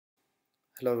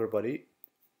Hello everybody,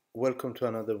 welcome to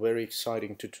another very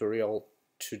exciting tutorial.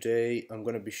 Today I'm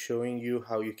going to be showing you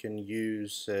how you can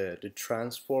use the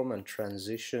transform and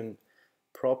transition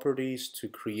properties to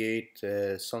create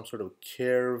some sort of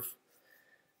curve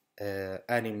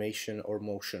animation or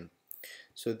motion.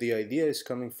 So the idea is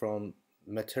coming from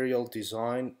material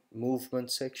design movement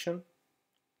section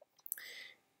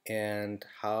and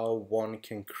how one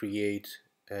can create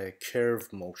a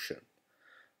curve motion.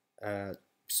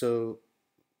 So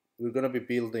we're going to be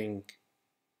building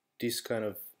this kind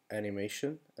of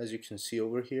animation as you can see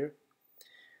over here,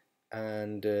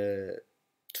 and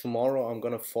tomorrow I'm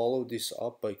gonna follow this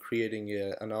up by creating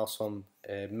an awesome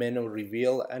menu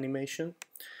reveal animation.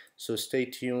 So stay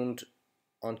tuned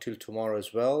until tomorrow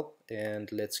as well,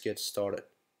 and let's get started.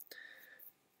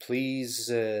 Please,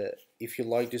 if you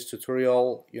like this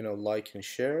tutorial, like and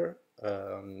share,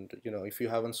 and if you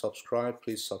haven't subscribed,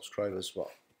 please subscribe as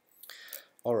well.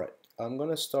 Alright, I'm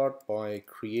gonna start by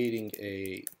creating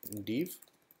a div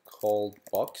called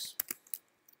box,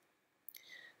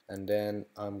 and then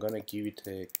I'm gonna give it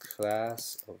a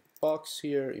class of box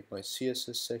here in my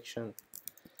CSS section.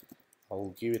 I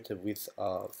will give it a width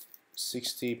of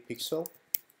 60 pixel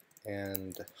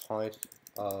and height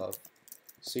of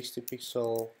 60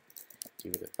 pixel.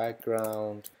 Give it a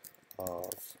background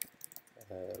of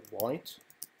white,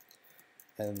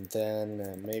 and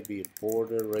then maybe a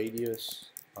border radius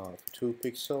of 2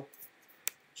 pixel.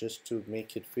 Just to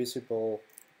make it visible,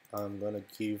 I'm gonna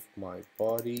give my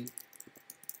body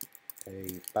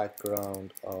a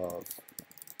background of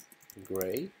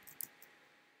gray.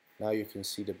 Now you can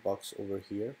see the box over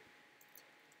here.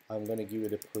 I'm gonna give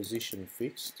it a position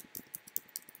fixed,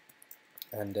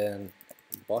 and then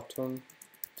bottom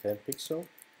 10 pixel,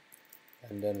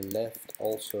 and then left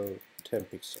also 10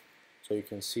 pixel. So you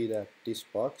can see that this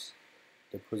box,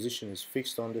 the position is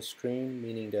fixed on the screen,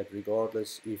 meaning that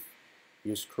regardless if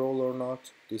you scroll or not,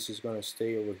 this is going to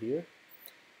stay over here.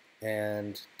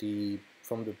 And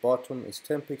from the bottom is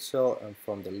 10 pixel, and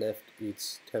from the left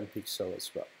it's 10 pixel as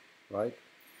well, right?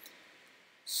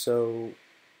 So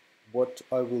what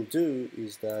I will do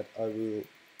is that I will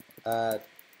add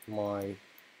my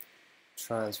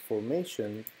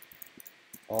transformation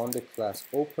on the class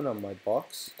open on my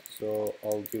box. So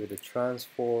I'll give it a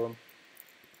transform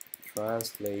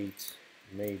translate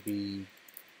maybe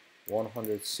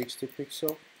 160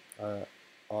 pixel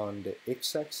on the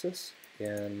x-axis,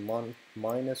 and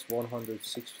minus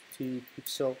 160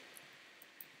 pixel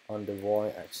on the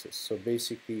y-axis. So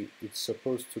basically it's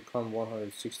supposed to come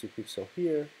 160 pixel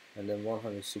here and then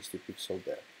 160 pixel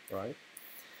there, right?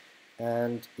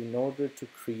 And in order to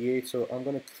create, so I'm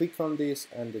going to click on this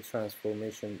and the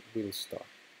transformation will start.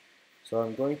 So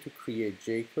I'm going to create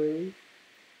Jquery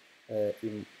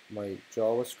in my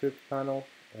JavaScript panel,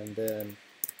 and then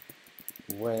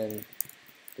when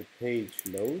the page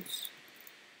loads,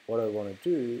 what I want to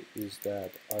do is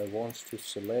that I want to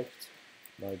select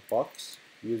my box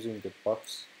using the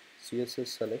box CSS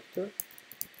selector,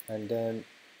 and then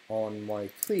on my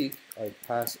click I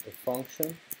pass a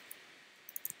function,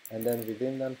 and then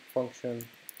within that function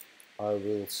I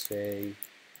will say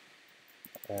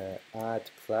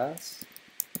add class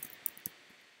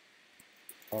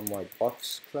on my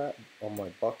box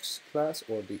class,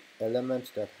 or the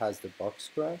element that has the box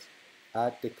class,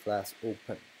 add the class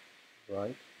open,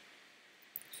 right?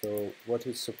 So what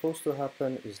is supposed to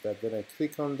happen is that when I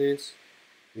click on this,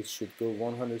 it should go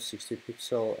 160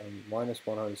 pixel and minus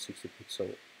 160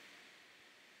 pixel.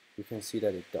 You can see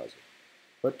that it does it.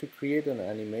 But to create an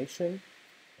animation,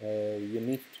 you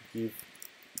need to give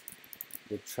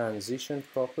the transition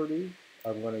property.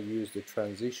 I'm going to use the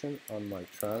transition on my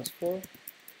transform,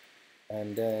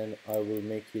 and then I will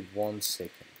make it 1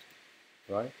 second,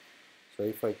 right? So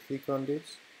if I click on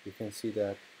this, you can see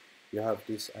that you have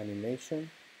this animation,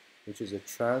 which is a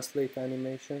translate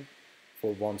animation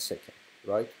for 1 second,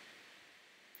 right?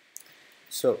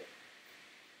 So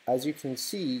as you can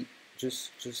see,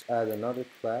 just add another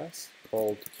class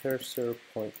called cursor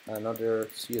point, another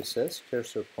CSS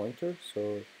cursor pointer,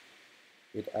 so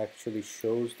it actually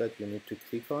shows that you need to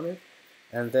click on it.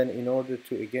 And then in order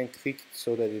to again click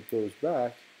so that it goes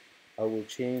back, I will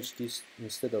change this.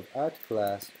 Instead of add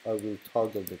class, I will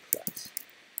toggle the class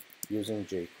using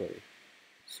Jquery.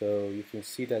 So you can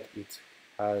see that it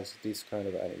has this kind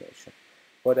of animation.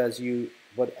 But as you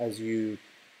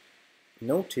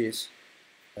notice,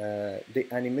 the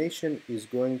animation is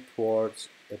going towards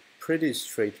a pretty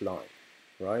straight line,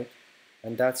 right?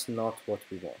 And that's not what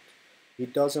we want.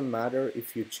 It doesn't matter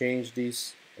if you change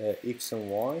this x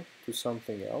and y to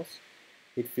something else,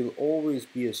 it will always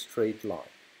be a straight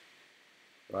line,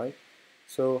 right?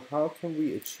 So how can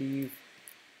we achieve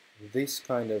this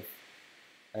kind of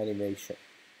animation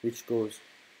which goes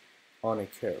on a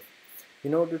curve.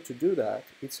 In order to do that,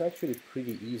 it's actually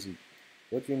pretty easy.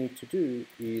 What you need to do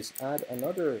is add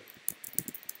another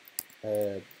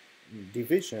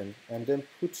division and then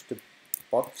put the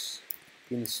box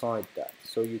inside that.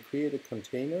 So you create a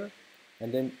container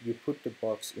and then you put the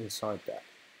box inside that.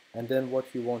 And then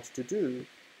what you want to do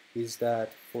is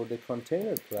that for the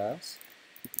container class,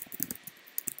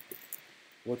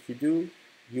 what you do,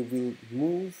 you will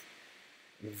move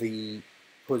the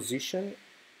position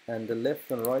and the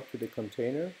left and right to the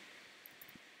container.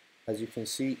 As you can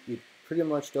see, it pretty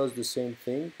much does the same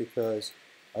thing because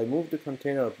I move the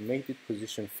container up, make the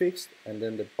position fixed, and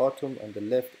then the bottom and the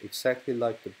left exactly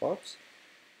like the box.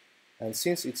 And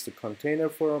since it's the container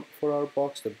for our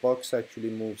box, the box actually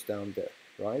moves down there,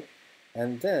 right?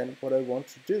 And then what I want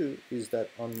to do is that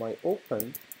on my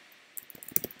open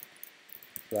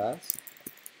class,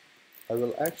 I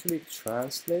will actually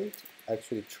translate,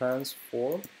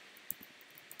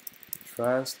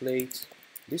 translate.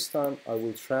 This time I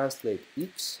will translate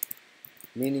x,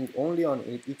 meaning only on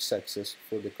an x-axis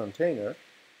for the container.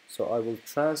 So I will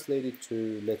translate it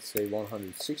to, let's say,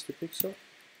 160 pixel.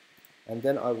 And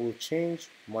then I will change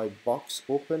my box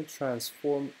open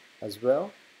transform as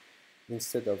well.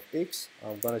 Instead of x,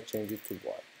 I'm going to change it to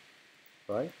y,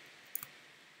 right?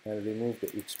 And remove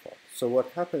the x part. So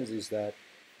what happens is that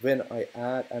when I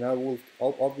add, and I will,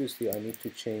 obviously I need to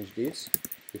change this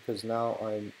because now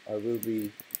I will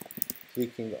be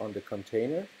clicking on the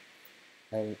container,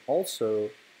 and also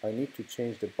I need to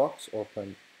change the box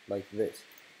open like this.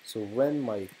 So when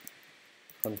my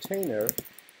container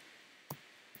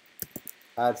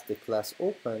adds the class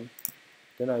open,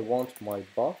 then I want my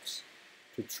box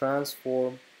to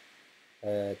transform,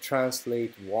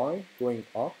 translate y going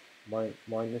up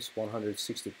minus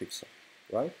 160 pixel,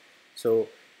 right? So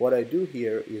what I do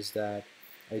here is that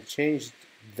I changed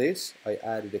this, I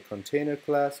added a container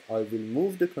class, I will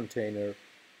move the container,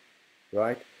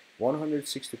 right,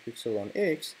 160 pixel on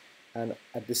X, and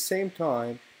at the same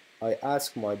time I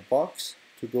ask my box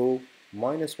to go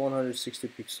minus 160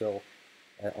 pixel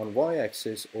on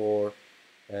y-axis, or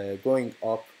going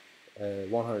up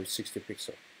 160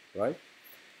 pixel, right?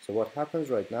 So what happens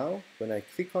right now, when I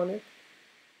click on it,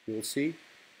 you will see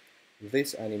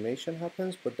this animation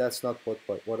happens, but that's not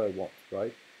what I want,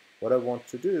 right? What I want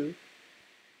to do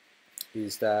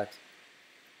is that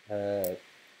I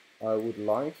would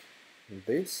like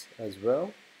this as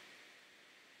well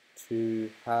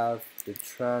to have the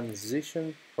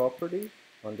transition property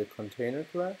on the container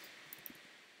class,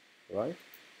 right?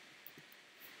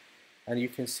 And you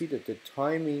can see that the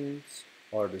timings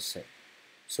are the same.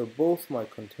 So both my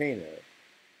container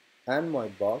and my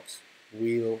box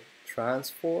will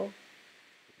transform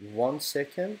 1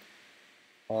 second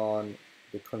on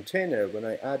the container. When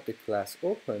I add the class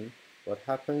open, what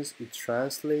happens, it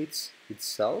translates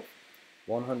itself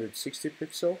 160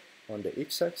 pixel on the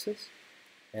x-axis,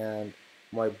 and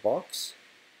my box,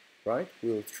 right,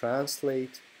 will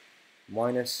translate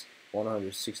minus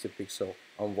 160 pixel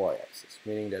on y-axis,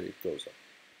 meaning that it goes up.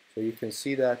 So you can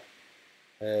see that,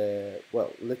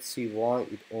 well, let's see why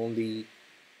it only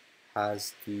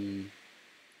has the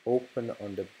open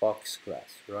on the box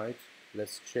class, right?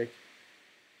 Let's check,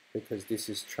 because this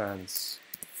is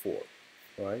transform,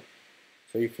 right?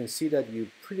 So you can see that you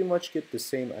pretty much get the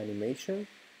same animation,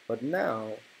 but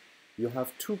now you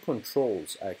have two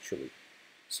controls actually.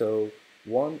 So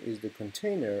one is the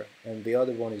container and the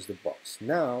other one is the box.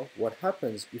 Now what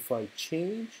happens if I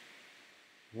change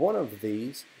one of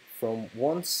these from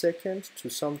 1 second to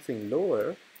something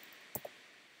lower?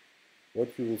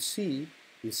 What you will see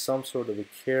is some sort of a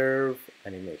curve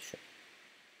animation,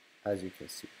 as you can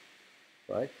see,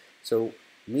 right? So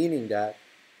meaning that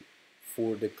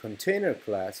for the container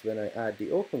class, when I add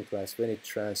the open class, when it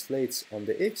translates on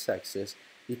the x-axis,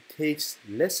 it takes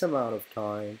less amount of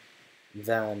time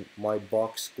than my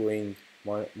box going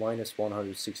minus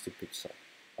 160 pixel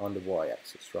on the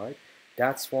y-axis, right?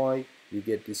 That's why you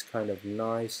get this kind of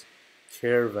nice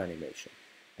curve animation.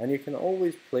 And you can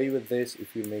always play with this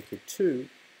if you make it 2.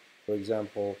 For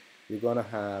example, you're gonna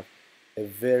have a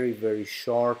very, very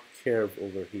sharp curve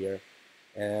over here,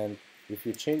 and if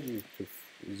you change it to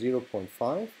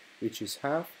 0.5, which is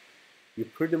half, you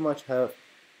pretty much have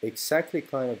exactly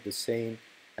kind of the same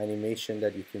animation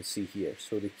that you can see here.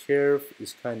 So the curve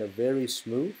is kind of very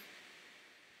smooth.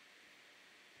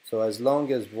 So as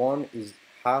long as one is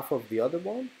half of the other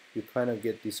one, you kind of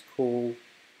get this cool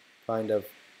kind of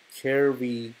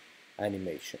curvy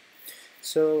animation.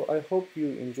 So I hope you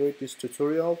enjoyed this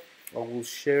tutorial. I will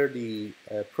share the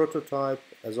prototype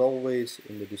as always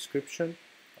in the description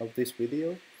of this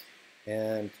video.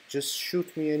 and just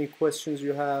shoot me any questions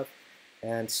you have,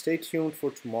 and stay tuned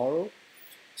for tomorrow,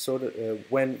 so that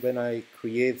when I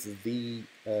create the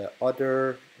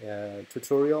other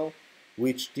tutorial,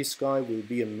 which this guy will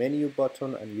be a menu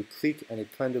button, and you click and it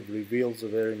kind of reveals a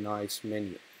very nice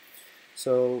menu.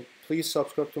 So please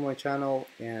subscribe to my channel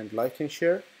and like and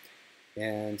share,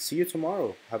 and see you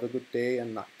tomorrow. Have a good day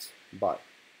and night. Bye.